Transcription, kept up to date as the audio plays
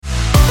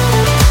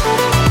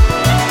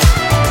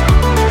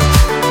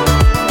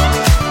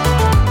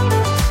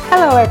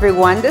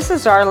everyone. This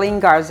is Arlene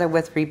Garza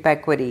with Reap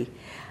Equity.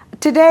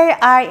 Today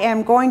I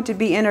am going to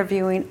be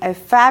interviewing a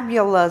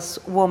fabulous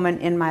woman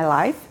in my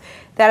life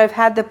that I've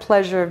had the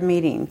pleasure of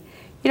meeting.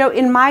 You know,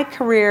 in my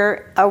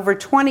career, over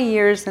 20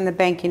 years in the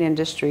banking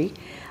industry,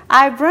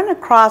 I've run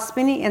across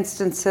many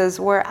instances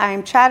where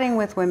I'm chatting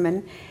with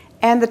women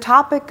and the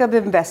topic of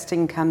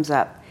investing comes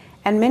up.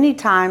 And many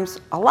times,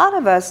 a lot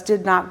of us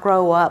did not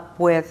grow up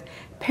with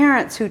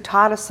parents who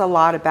taught us a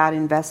lot about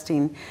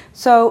investing.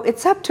 So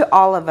it's up to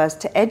all of us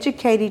to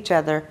educate each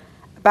other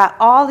about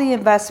all the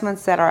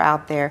investments that are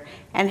out there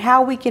and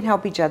how we can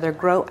help each other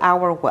grow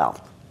our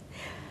wealth.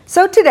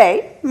 So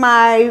today,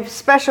 my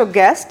special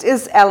guest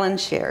is Ellen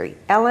Sherry.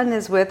 Ellen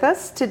is with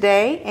us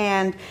today,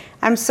 and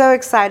I'm so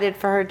excited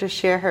for her to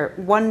share her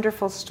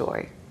wonderful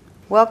story.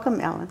 Welcome,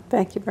 Ellen.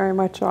 Thank you very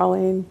much,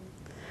 Arlene.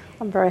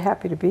 I'm very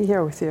happy to be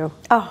here with you.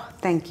 Oh,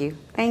 thank you.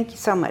 Thank you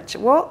so much.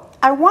 Well,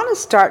 I want to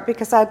start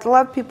because I'd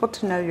love people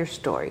to know your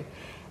story.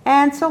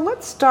 And so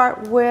let's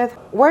start with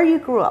where you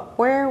grew up.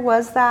 Where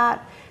was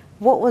that?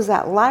 What was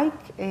that like?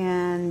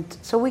 And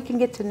so we can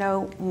get to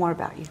know more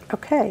about you.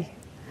 Okay.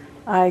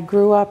 I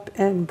grew up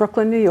in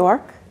Brooklyn, New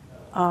York,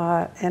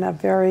 in a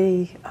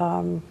very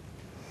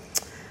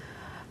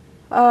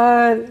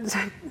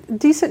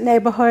decent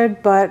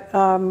neighborhood, but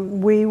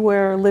we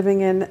were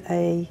living in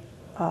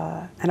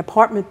an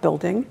apartment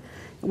building.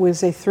 It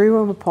was a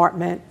 3-room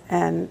apartment,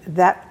 and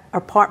that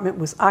apartment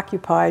was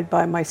occupied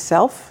by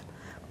myself,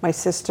 my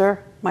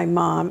sister, my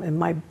mom, and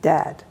my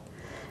dad.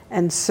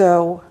 And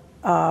so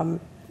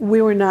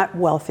we were not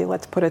wealthy,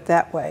 let's put it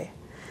that way.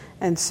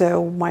 And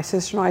so my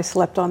sister and I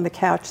slept on the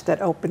couch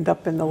that opened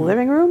up in the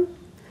living room.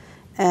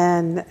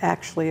 And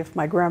actually, if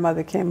my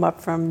grandmother came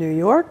up from New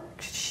York,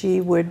 she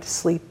would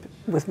sleep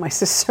with my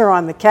sister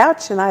on the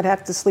couch, and I'd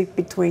have to sleep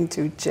between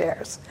 2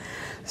 chairs.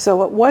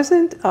 So it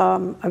wasn't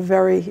a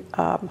very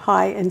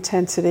high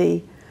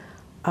intensity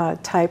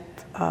type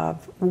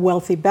of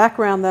wealthy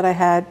background that I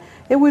had.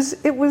 It was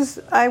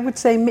I would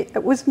say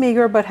it was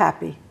meager but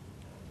happy.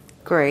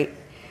 Great.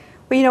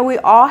 Well, you know, we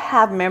all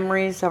have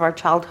memories of our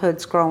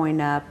childhoods growing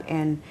up,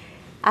 and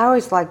I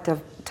always like to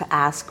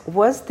ask,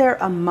 was there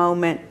a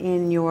moment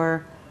in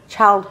your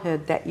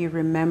childhood that you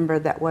remember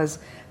that was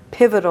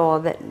pivotal,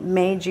 that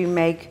made you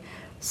make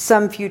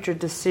some future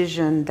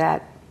decision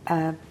that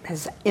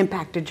has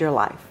impacted your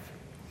life?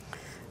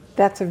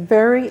 That's a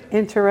very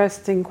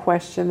interesting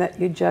question that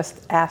you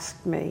just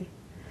asked me.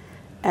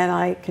 And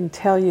I can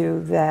tell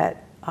you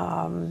that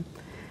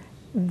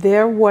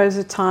there was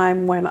a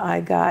time when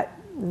I got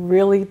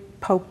really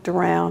poked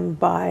around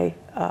by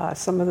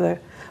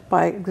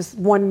because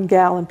one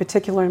gal in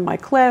particular in my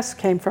class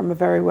came from a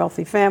very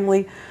wealthy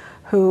family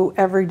who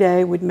every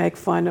day would make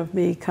fun of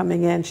me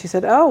coming in. She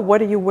said, "Oh, what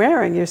are you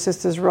wearing? Your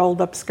sister's rolled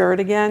up skirt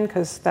again?"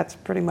 Because that's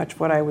pretty much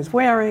what I was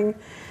wearing.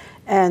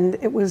 And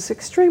it was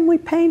extremely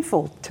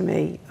painful to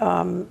me,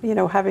 you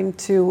know, having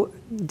to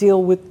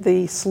deal with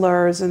the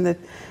slurs and the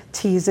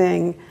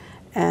teasing.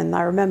 And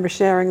I remember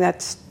sharing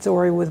that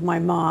story with my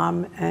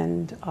mom,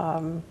 and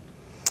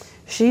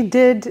she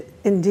did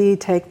indeed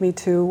take me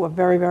to a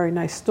very, very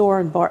nice store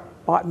and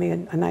bought me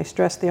a nice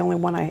dress, the only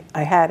one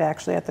I had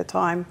actually at the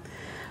time.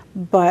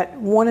 But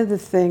one of the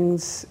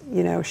things,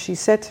 you know, she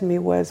said to me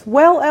was,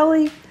 "Well,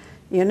 Ellie,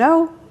 you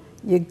know,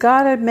 you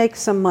gotta make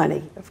some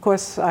money." Of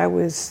course, I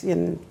was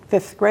in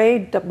 5th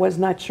grade, was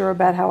not sure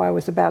about how I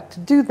was about to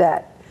do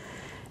that.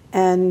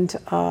 And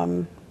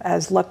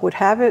as luck would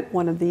have it,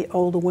 one of the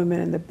older women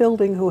in the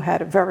building who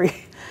had a very,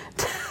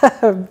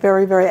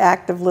 very, very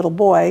active little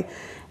boy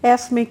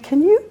asked me,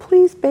 "Can you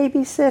please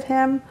babysit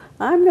him?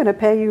 I'm gonna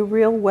pay you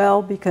real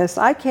well because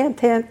I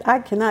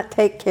cannot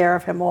take care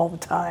of him all the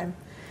time."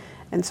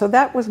 And so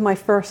that was my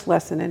first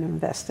lesson in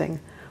investing,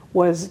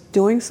 was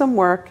doing some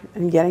work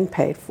and getting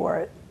paid for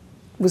it.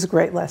 It was a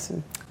great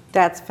lesson.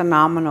 That's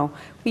phenomenal.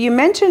 Well, you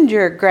mentioned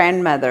your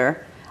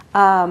grandmother.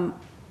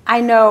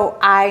 I know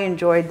I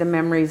enjoyed the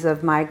memories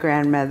of my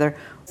grandmother.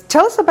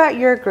 Tell us about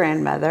your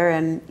grandmother,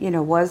 and, you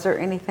know, was there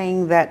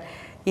anything that,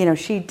 you know,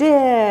 she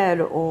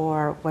did,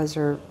 or was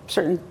there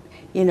certain,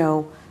 you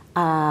know,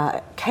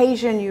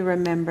 occasion you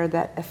remember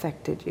that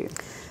affected you?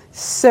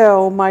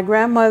 So my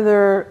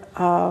grandmother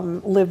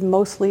lived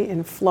mostly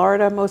in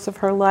Florida most of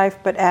her life,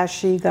 but as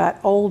she got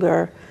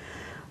older,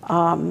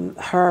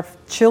 her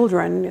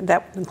children,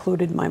 that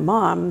included my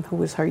mom, who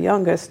was her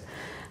youngest,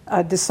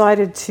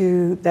 decided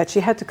that she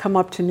had to come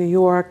up to New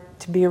York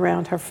to be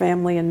around her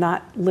family and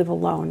not live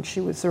alone. She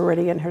was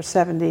already in her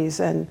 70s,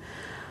 and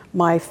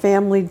my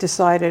family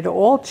decided to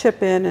all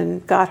chip in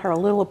and got her a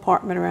little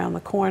apartment around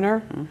the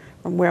corner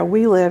from where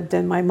we lived,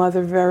 and my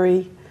mother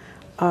very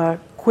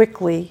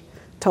quickly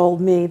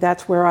told me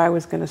that's where I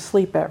was going to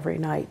sleep every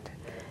night.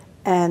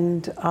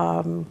 And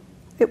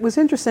it was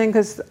interesting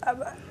because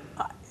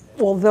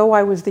although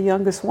I was the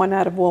youngest one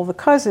out of all the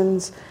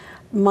cousins,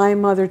 my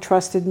mother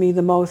trusted me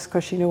the most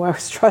because she knew I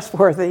was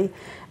trustworthy,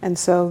 and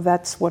so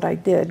that's what I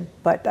did.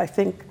 But I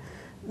think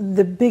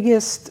the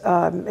biggest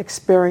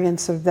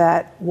experience of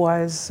that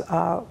was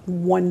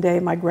one day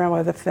my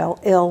grandmother fell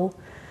ill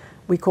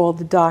we called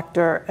the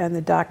doctor, and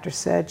the doctor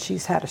said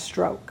she's had a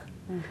stroke.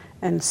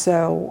 And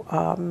so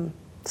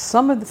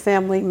some of the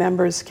family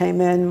members came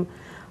in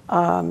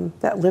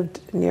that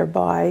lived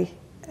nearby,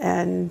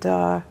 and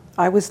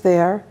I was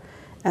there,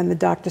 and the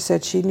doctor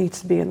said she needs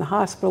to be in the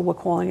hospital. We're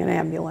calling an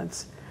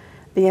ambulance.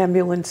 The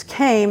ambulance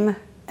came,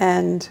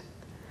 and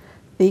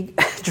the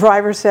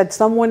driver said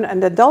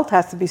an adult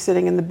has to be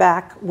sitting in the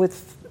back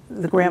with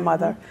the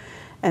grandmother.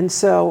 And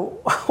so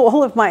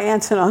all of my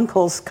aunts and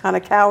uncles kind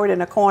of cowered in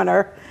a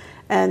corner,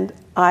 and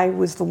I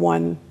was the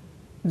one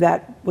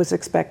that was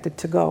expected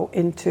to go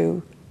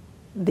into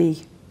the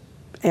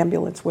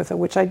ambulance with her,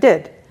 which I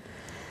did.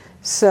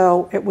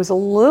 So it was a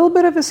little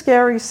bit of a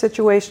scary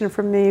situation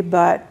for me,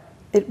 but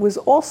it was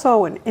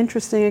also an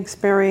interesting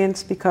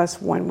experience because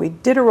when we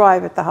did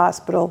arrive at the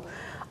hospital,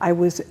 I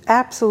was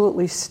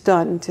absolutely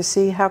stunned to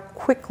see how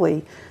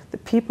quickly the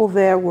people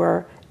there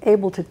were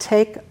able to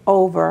take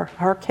over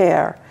her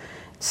care,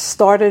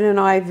 started an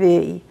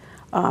IV,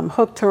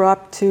 hooked her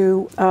up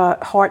to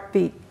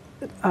heartbeat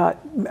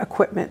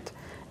equipment.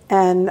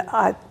 And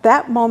at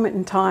that moment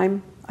in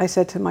time, I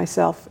said to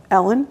myself,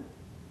 Ellen,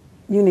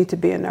 you need to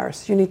be a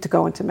nurse. You need to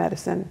go into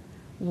medicine,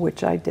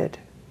 which I did.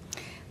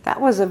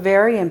 That was a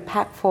very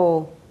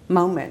impactful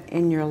moment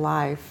in your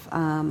life.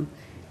 And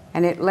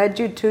it led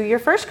you to your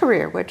first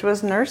career, which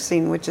was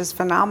nursing, which is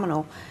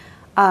phenomenal.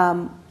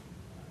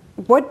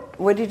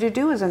 What did you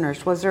do as a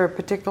nurse? Was there a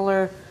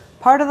particular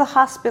part of the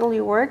hospital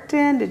you worked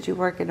in? Did you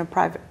work in a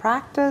private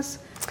practice?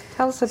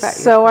 Tell us about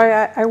your So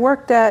I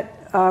worked at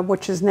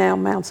which is now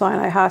Mount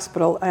Sinai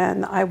Hospital,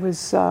 and I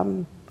was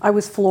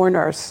floor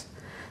nurse.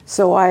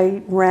 So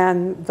I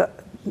ran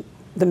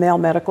the male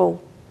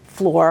medical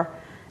floor,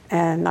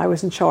 and I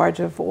was in charge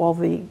of all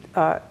the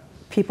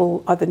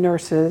people, other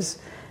nurses,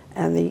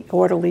 and the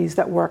orderlies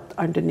that worked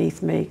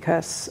underneath me,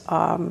 because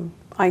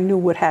I knew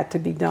what had to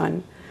be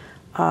done.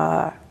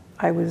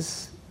 I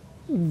was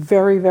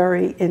very,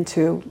 very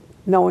into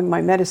knowing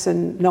my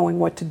medicine, knowing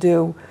what to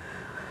do,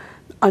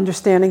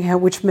 understanding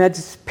which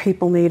meds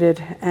people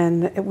needed,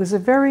 and it was a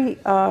very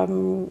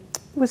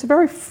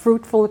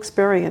fruitful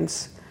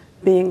experience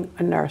being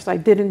a nurse. I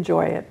did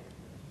enjoy it.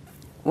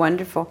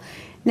 Wonderful.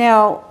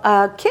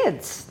 Now,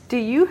 kids. Do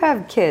you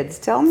have kids?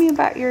 Tell me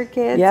about your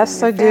kids.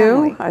 Yes, and I your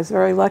family. do. I was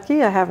very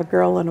lucky. I have a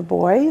girl and a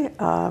boy.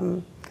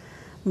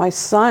 My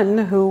son,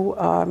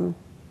 who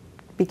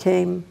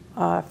became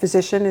a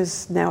physician,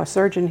 is now a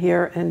surgeon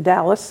here in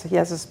Dallas. He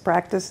has his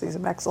practice. He's a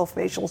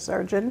maxillofacial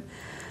surgeon.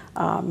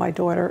 My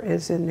daughter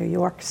is in New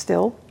York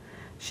still.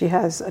 She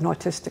has an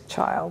autistic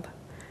child,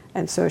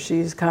 and so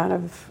she's kind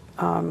of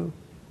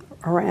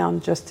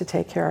around just to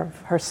take care of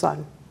her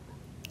son.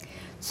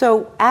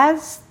 So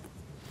as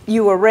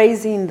you were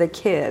raising the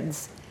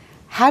kids,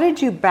 how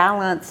did you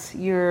balance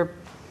your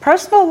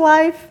personal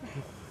life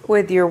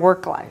with your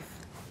work life?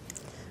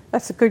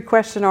 That's a good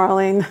question,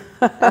 Arlene.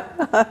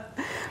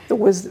 It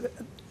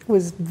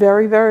was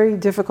very, very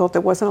difficult.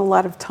 There wasn't a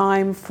lot of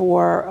time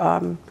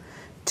for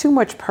too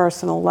much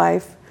personal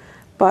life,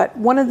 but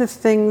one of the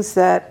things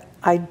that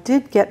I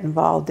did get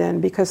involved in,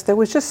 because there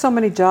was just so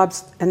many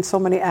jobs and so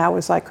many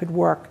hours I could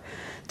work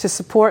to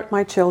support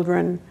my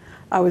children.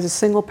 I was a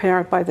single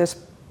parent by this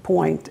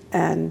point,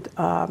 and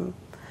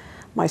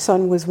my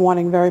son was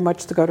wanting very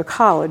much to go to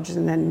college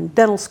and then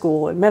dental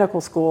school and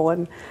medical school,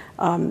 and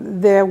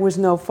there was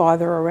no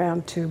father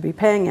around to be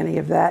paying any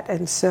of that.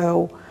 And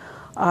so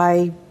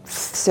I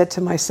said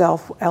to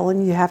myself,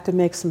 Ellen, you have to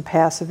make some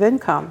passive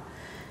income.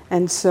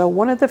 And so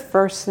one of the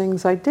first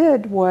things I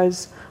did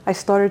was I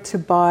started to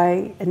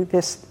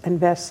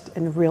invest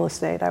in real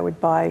estate. I would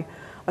buy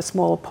a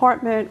small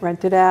apartment,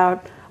 rent it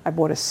out. I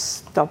bought a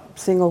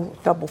single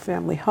double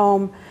family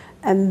home,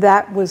 and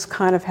that was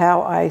kind of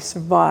how I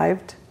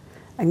survived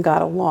and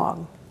got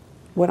along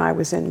when I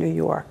was in New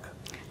York.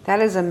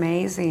 That is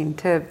amazing,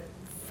 to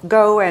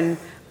go and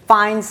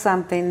find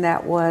something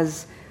that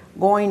was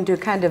going to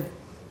kind of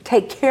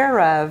take care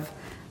of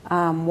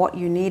what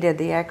you needed,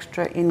 the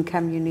extra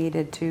income you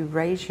needed to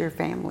raise your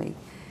family,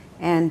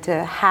 and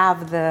to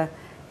have the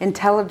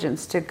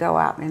intelligence to go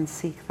out and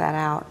seek that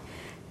out.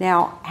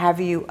 Now, have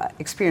you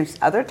experienced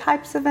other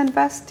types of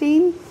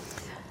investing?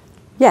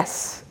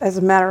 Yes, as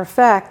a matter of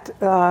fact,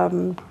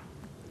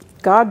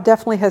 God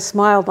definitely has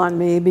smiled on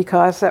me,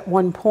 because at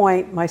one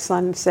point my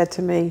son said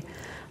to me,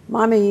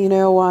 Mommy, you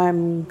know,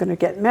 I'm going to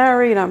get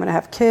married, I'm going to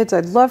have kids,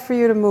 I'd love for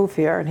you to move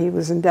here. And he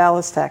was in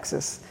Dallas,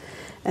 Texas.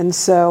 And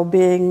so,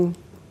 being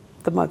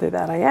the mother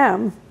that I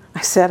am,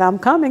 I said, I'm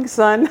coming,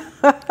 son.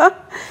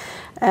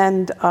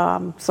 And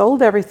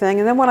sold everything.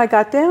 And then when I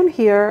got down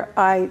here,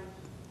 I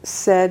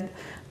said,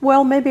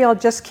 well, maybe I'll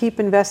just keep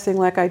investing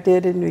like I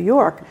did in New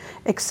York,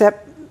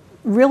 except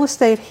real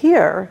estate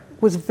here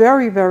was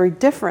very, very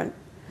different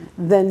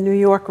than New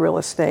York real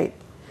estate.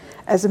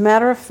 As a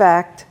matter of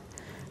fact,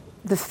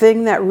 the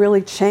thing that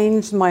really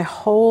changed my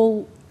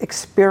whole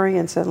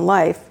experience in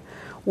life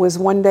was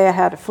one day I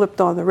had it flipped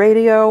on the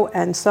radio,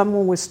 and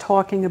someone was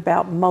talking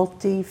about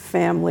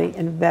multifamily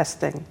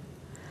investing.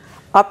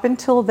 Up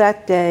until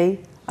that day,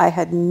 I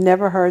had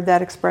never heard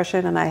that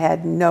expression, and I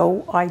had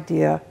no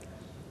idea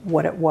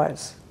what it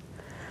was.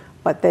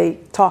 But they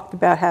talked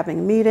about having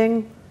a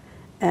meeting,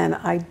 and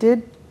I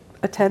did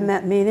attend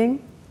that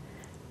meeting,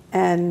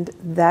 and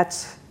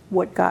that's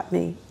what got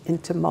me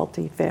into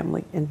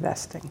multifamily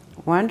investing.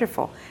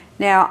 Wonderful.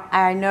 Now,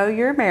 I know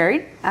you're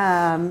married.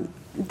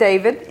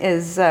 David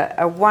is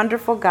a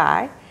wonderful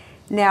guy.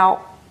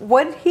 Now,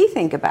 what did he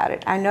think about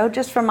it? I know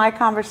just from my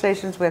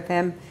conversations with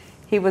him,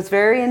 he was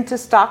very into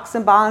stocks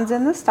and bonds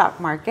in the stock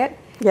market.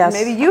 Yes.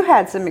 Maybe you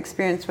had some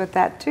experience with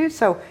that too.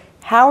 So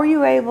how are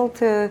you able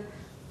to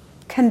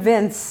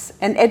convince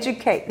and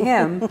educate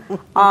him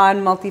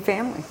on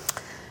multifamily?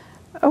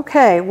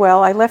 Okay,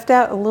 well, I left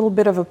out a little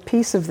bit of a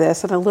piece of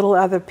this, and a little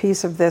other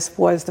piece of this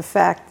was the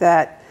fact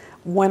that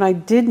when I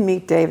did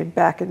meet David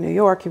back in New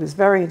York, he was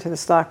very into the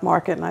stock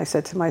market, and I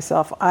said to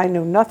myself, I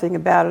knew nothing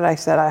about it. I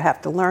said, I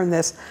have to learn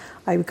this.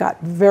 I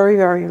got very,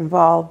 very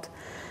involved,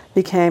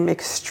 became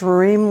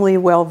extremely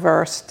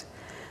well-versed,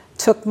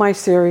 took my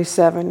Series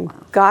 7,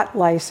 got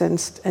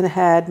licensed, and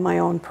had my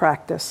own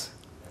practice.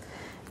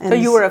 And so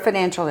you were a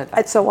financial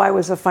advisor? So I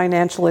was a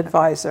financial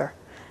advisor.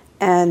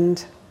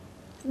 And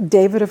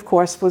David, of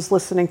course, was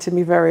listening to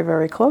me very,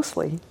 very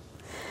closely.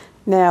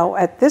 Now,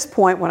 at this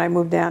point, when I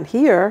moved down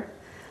here,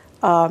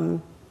 I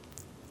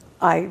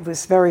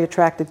was very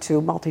attracted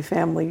to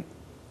multifamily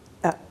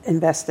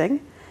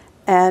investing.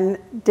 And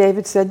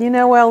David said, you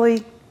know,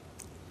 Ellie,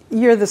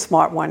 you're the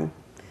smart one.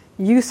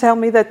 You tell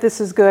me that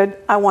this is good.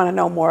 I want to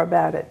know more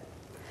about it.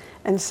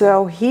 And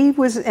so he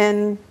was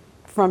in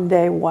from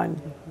day one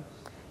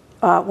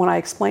when I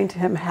explained to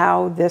him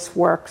how this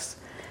works.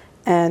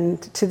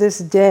 And to this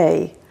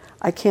day,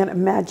 I can't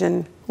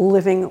imagine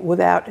living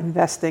without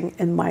investing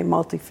in my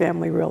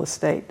multifamily real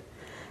estate.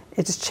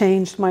 It's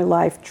changed my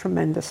life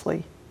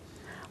tremendously.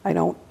 I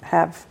don't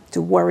have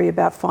to worry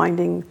about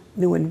finding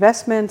new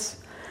investments.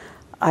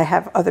 I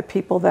have other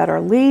people that are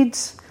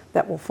leads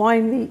that will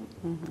find me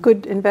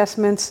good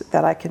investments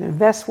that I can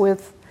invest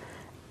with.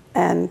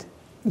 And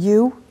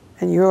you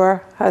and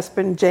your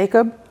husband,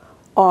 Jacob,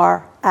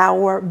 are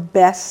our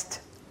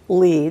best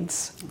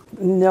leads,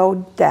 no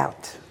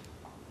doubt.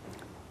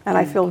 And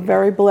I feel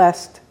very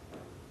blessed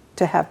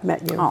to have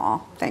met you.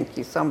 Oh, thank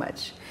you so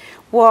much.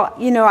 Well,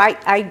 you know,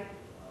 I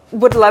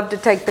would love to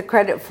take the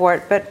credit for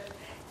it, but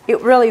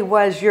it really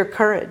was your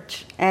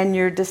courage and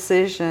your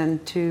decision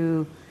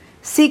to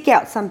seek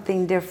out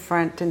something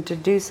different and to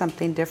do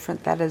something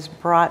different that has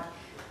brought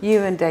you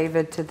and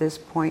David to this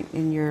point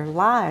in your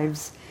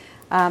lives.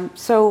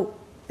 So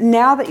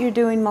now that you're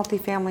doing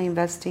multifamily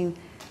investing,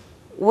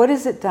 what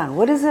has it done?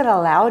 What has it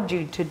allowed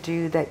you to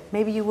do that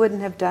maybe you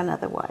wouldn't have done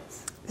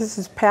otherwise? This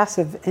is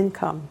passive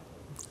income.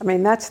 I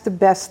mean, that's the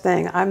best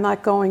thing. I'm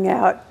not going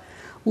out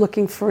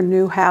looking for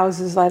new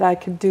houses that I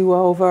could do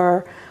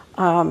over.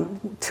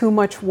 Too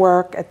much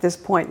work at this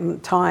point in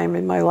time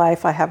in my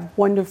life. I have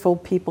wonderful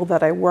people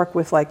that I work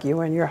with, like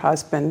you and your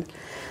husband,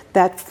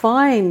 that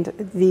find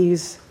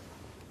these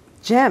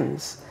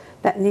gems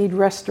that need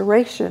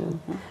restoration.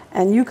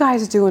 And you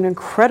guys do an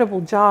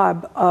incredible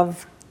job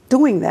of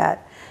doing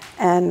that.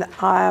 And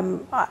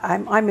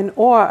I'm in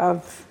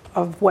awe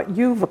of what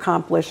you've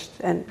accomplished,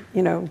 and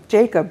you know,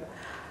 Jacob.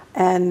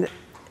 And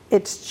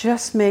it's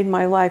just made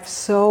my life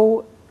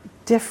so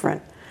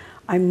different.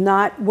 I'm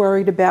not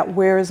worried about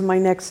where is my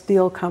next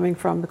deal coming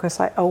from, because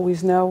I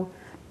always know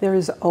there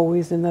is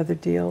always another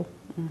deal.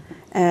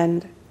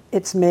 And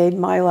it's made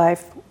my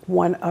life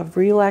one of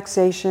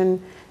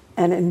relaxation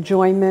and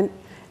enjoyment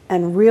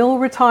and real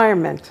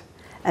retirement,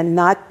 and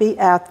not be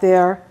out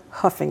there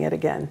huffing it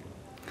again.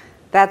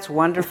 That's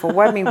wonderful.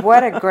 I mean,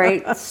 what a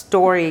great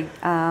story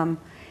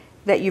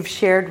that you've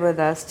shared with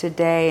us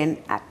today.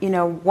 And, you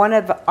know, one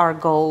of our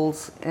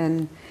goals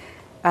in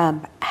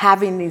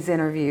having these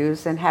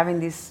interviews and having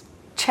these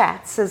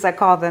chats, as I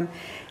call them,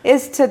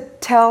 is to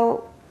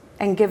tell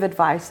and give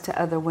advice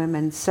to other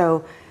women.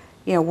 So,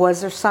 you know,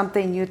 was there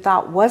something you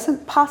thought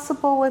wasn't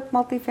possible with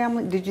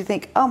multifamily? Did you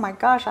think, oh my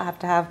gosh, I have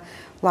to have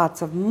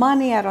lots of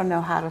money, I don't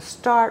know how to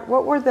start?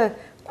 What were the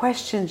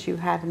questions you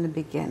had in the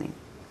beginning?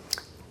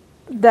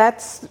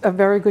 That's a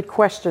very good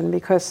question,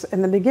 because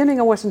in the beginning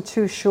I wasn't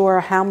too sure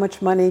how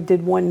much money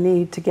did one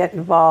need to get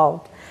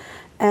involved.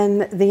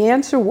 And the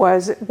answer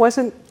was, it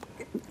wasn't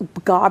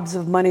gobs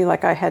of money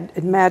like I had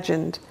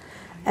imagined.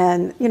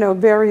 And, you know,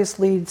 various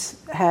leads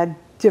had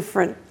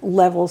different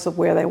levels of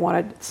where they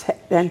wanted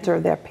to enter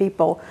their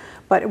people.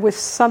 But it was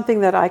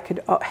something that I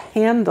could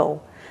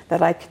handle,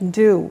 that I can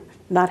do,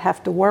 not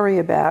have to worry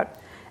about.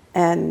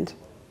 And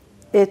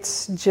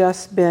it's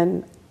just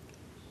been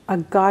a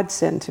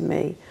godsend to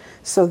me,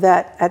 so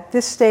that at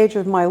this stage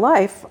of my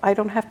life, I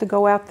don't have to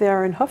go out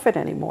there and hoof it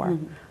anymore.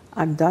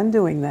 I'm done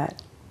doing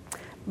that.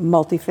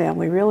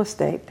 Multifamily real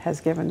estate has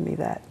given me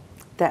that.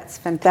 That's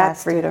fantastic. That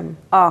freedom.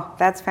 Oh,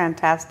 that's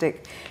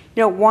fantastic.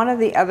 You know, one of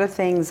the other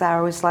things I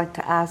always like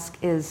to ask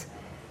is,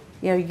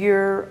 you know,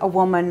 you're a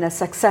woman, a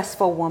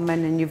successful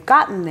woman, and you've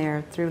gotten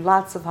there through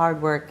lots of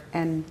hard work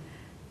and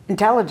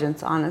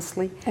intelligence,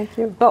 honestly. Thank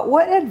you. But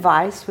what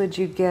advice would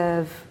you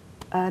give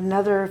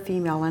another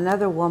female,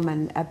 another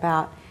woman,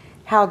 about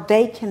how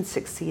they can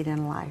succeed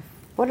in life?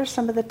 What are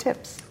some of the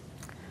tips?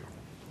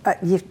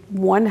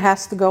 one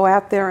has to go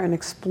out there and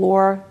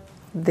explore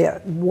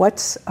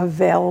what's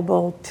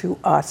available to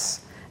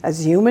us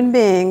as human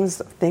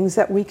beings, things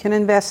that we can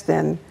invest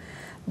in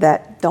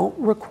that don't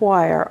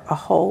require a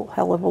whole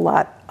hell of a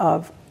lot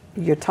of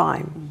your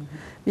time. Mm-hmm.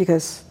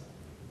 Because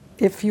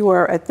if you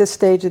are at this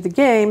stage of the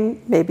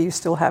game, maybe you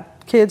still have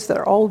kids that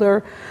are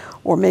older,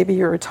 or maybe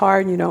you're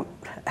retired and you don't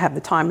have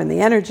the time and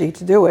the energy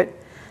to do it.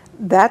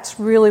 That's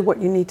really what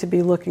you need to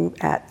be looking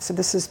at. So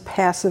this is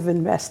passive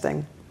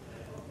investing.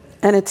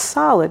 And it's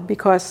solid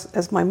because,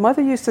 as my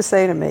mother used to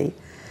say to me,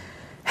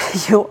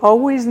 you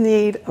always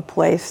need a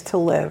place to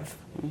live,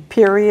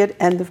 period,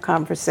 end of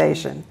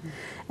conversation. Mm-hmm.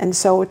 And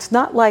so it's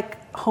not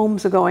like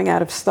homes are going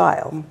out of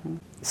style. Mm-hmm.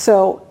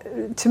 So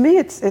to me,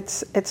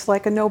 it's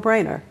like a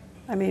no-brainer.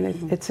 I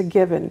mean, it's a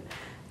given,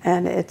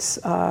 and it's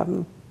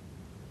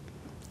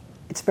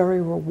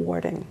very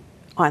rewarding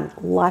on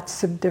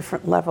lots of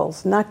different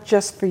levels, not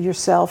just for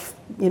yourself,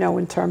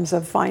 in terms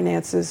of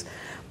finances,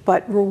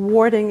 but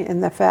rewarding in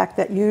the fact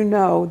that you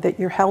know that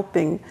you're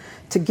helping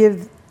to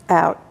give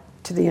out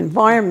to the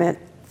environment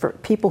for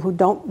people who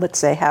don't, let's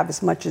say, have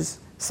as much as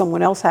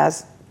someone else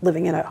has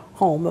living in a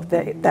home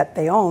that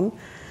they own,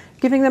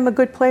 giving them a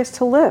good place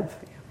to live.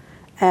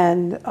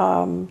 And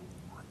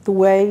the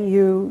way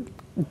you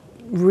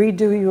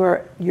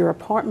redo your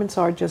apartments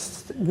are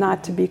just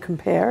not to be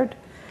compared.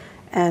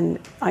 And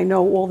I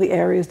know all the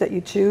areas that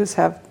you choose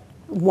have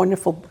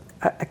wonderful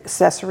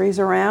accessories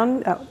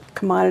around,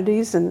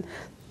 commodities and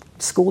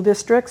school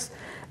districts.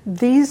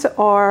 These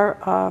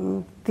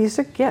are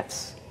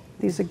gifts.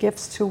 These are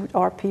gifts to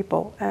our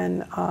people,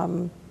 and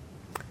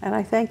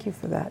I thank you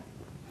for that.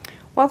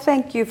 Well,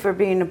 thank you for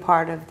being a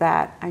part of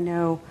that. I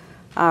know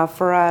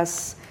for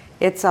us,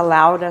 it's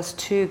allowed us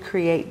to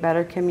create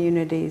better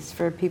communities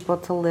for people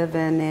to live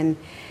in, and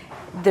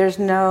there's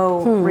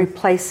no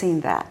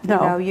replacing that.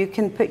 No. You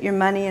can put your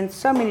money in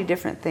so many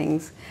different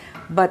things,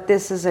 but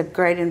this is a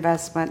great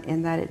investment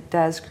in that it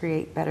does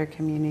create better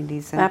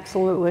communities. And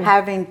absolutely.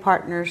 Having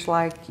partners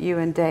like you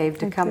and Dave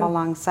to come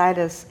alongside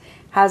us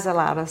has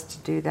allowed us to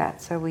do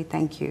that. So we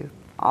thank you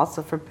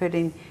also for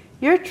putting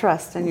your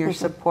trust and your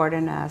support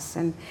in us.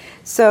 And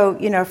so,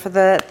 for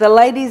the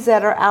ladies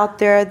that are out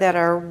there that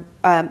are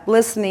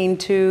listening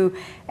to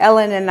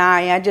Ellen and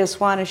I just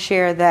want to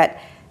share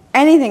that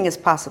anything is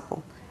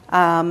possible.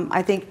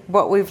 I think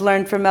what we've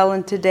learned from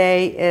Ellen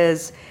today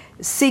is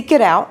seek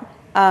it out,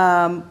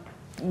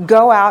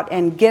 go out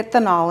and get the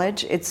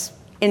knowledge. It's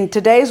in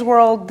today's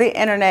world, the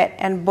internet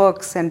and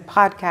books and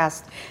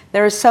podcasts,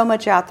 there is so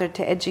much out there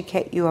to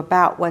educate you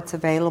about what's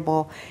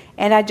available.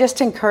 And I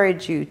just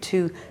encourage you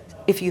to,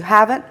 if you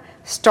haven't,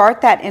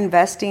 start that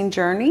investing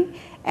journey.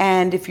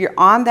 And if you're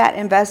on that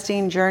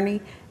investing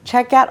journey,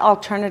 check out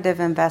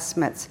alternative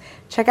investments.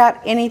 Check out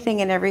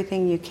anything and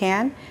everything you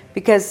can,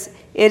 because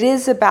it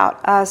is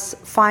about us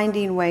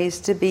finding ways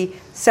to be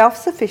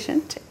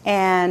self-sufficient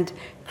and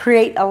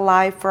create a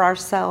life for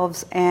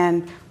ourselves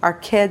and our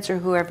kids or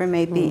whoever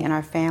may be in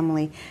our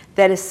family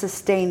that is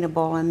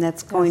sustainable and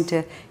that's going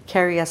to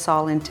carry us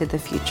all into the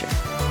future.